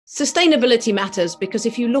Sustainability matters because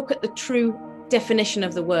if you look at the true definition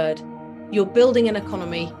of the word, you're building an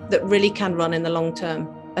economy that really can run in the long term,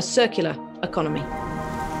 a circular economy.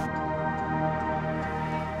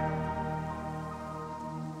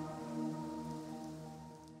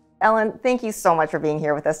 Ellen, thank you so much for being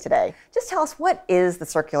here with us today. Just tell us, what is the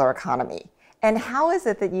circular economy? And how is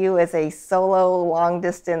it that you, as a solo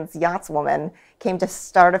long-distance yachtswoman, came to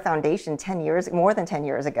start a foundation more than 10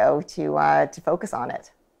 years ago to focus on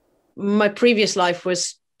it? My previous life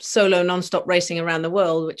was solo non-stop racing around the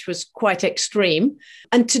world, which was quite extreme.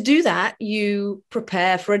 And to do that, you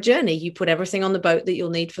prepare for a journey. You put everything on the boat that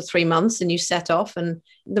you'll need for 3 months and you set off. And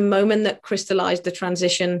the moment that crystallized the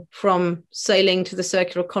transition from sailing to the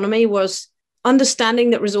circular economy was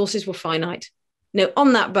understanding that resources were finite.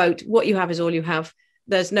 On that boat, what you have is all you have.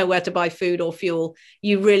 There's nowhere to buy food or fuel.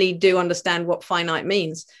 You really do understand what finite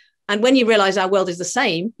means. And when you realize our world is the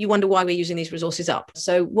same, you wonder why we're using these resources up.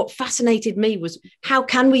 So what fascinated me was, how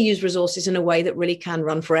can we use resources in a way that really can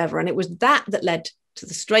run forever? And it was that led to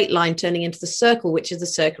the straight line turning into the circle, which is the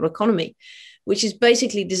circular economy, which is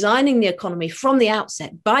basically designing the economy from the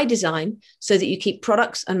outset by design so that you keep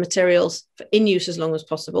products and materials in use as long as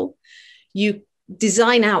possible. You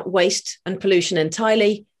design out waste and pollution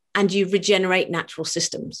entirely, and you regenerate natural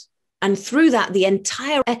systems. And through that, the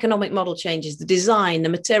entire economic model changes, the design, the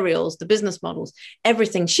materials, the business models,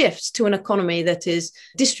 everything shifts to an economy that is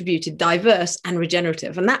distributed, diverse, and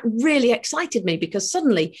regenerative. And that really excited me because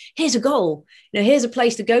suddenly, here's a goal, here's a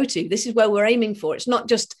place to go to. This is where we're aiming for. It's not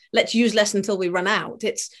just let's use less until we run out.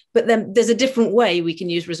 But then there's a different way we can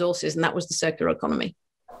use resources, and that was the circular economy.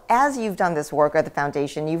 As you've done this work at the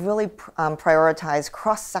foundation, you've really prioritized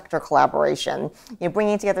cross-sector collaboration,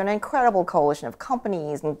 bringing together an incredible coalition of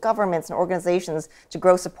companies and governments and organizations to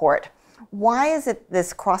grow support. Why is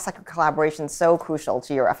this cross-sector collaboration so crucial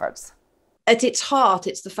to your efforts? At its heart,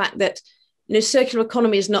 it's the fact that circular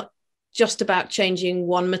economy is not just about changing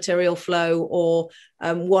one material flow or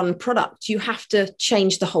one product. You have to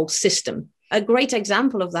change the whole system. A great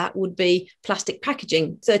example of that would be plastic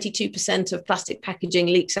packaging. 32% of plastic packaging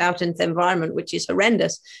leaks out into the environment, which is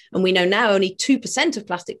horrendous. And we know now only 2% of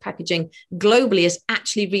plastic packaging globally is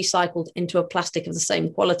actually recycled into a plastic of the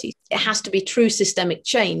same quality. It has to be true systemic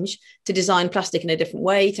change to design plastic in a different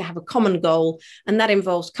way, to have a common goal. And that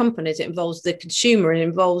involves companies, it involves the consumer, it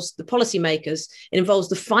involves the policymakers, it involves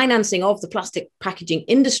the financing of the plastic packaging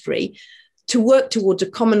industry to work towards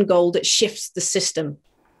a common goal that shifts the system.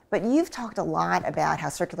 But you've talked a lot about how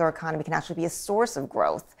circular economy can actually be a source of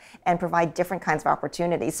growth and provide different kinds of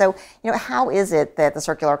opportunities. So, how is it that the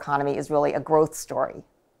circular economy is really a growth story?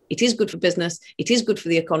 It is good for business, it is good for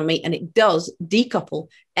the economy, and it does decouple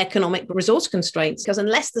economic resource constraints, because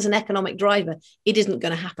unless there's an economic driver, it isn't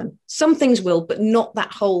going to happen. Some things will, but not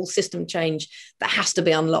that whole system change that has to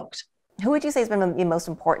be unlocked. Who would you say has been the most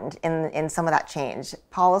important in some of that change?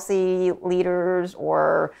 Policy leaders,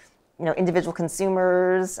 or individual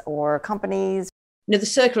consumers or companies? The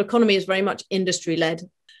circular economy is very much industry-led.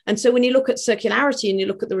 And so when you look at circularity and you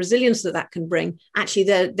look at the resilience that can bring, actually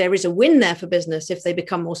there is a win there for business. If they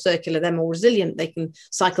become more circular, they're more resilient. They can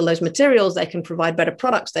cycle those materials. They can provide better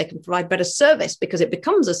products. They can provide better service because it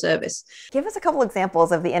becomes a service. Give us a couple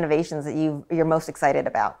examples of the innovations that you're most excited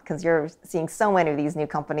about, because you're seeing so many of these new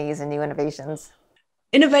companies and new innovations.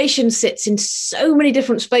 Innovation sits in so many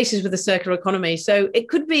different spaces with the circular economy. So it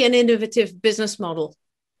could be an innovative business model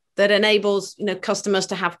that enables, customers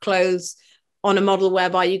to have clothes on a model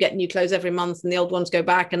whereby you get new clothes every month and the old ones go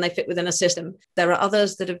back and they fit within a system. There are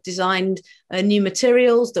others that have designed new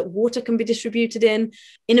materials that water can be distributed in,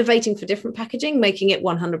 innovating for different packaging, making it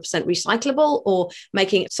 100% recyclable or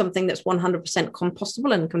making it something that's 100%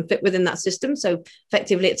 compostable and can fit within that system. So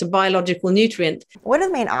effectively, it's a biological nutrient. What are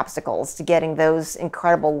the main obstacles to getting those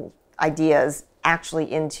incredible ideas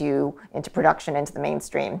actually into production, into the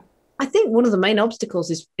mainstream? I think one of the main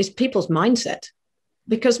obstacles is people's mindset.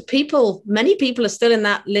 Because many people are still in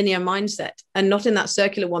that linear mindset and not in that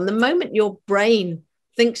circular one. The moment your brain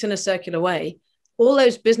thinks in a circular way, all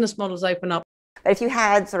those business models open up. If you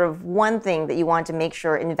had sort of one thing that you want to make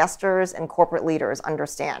sure investors and corporate leaders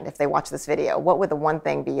understand if they watch this video, what would the one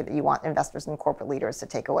thing be that you want investors and corporate leaders to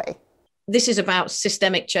take away? This is about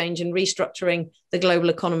systemic change and restructuring the global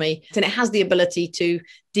economy. And it has the ability to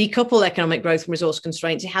decouple economic growth from resource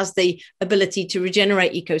constraints. It has the ability to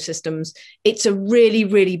regenerate ecosystems. It's a really,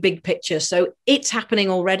 really big picture. So it's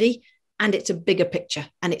happening already, and it's a bigger picture,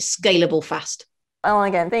 and it's scalable fast. Well,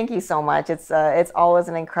 again, thank you so much. It's always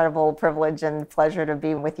an incredible privilege and pleasure to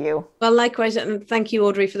be with you. Well, likewise, and thank you,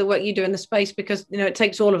 Audrey, for the work you do in the space, because it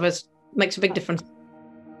takes all of us, makes a big difference.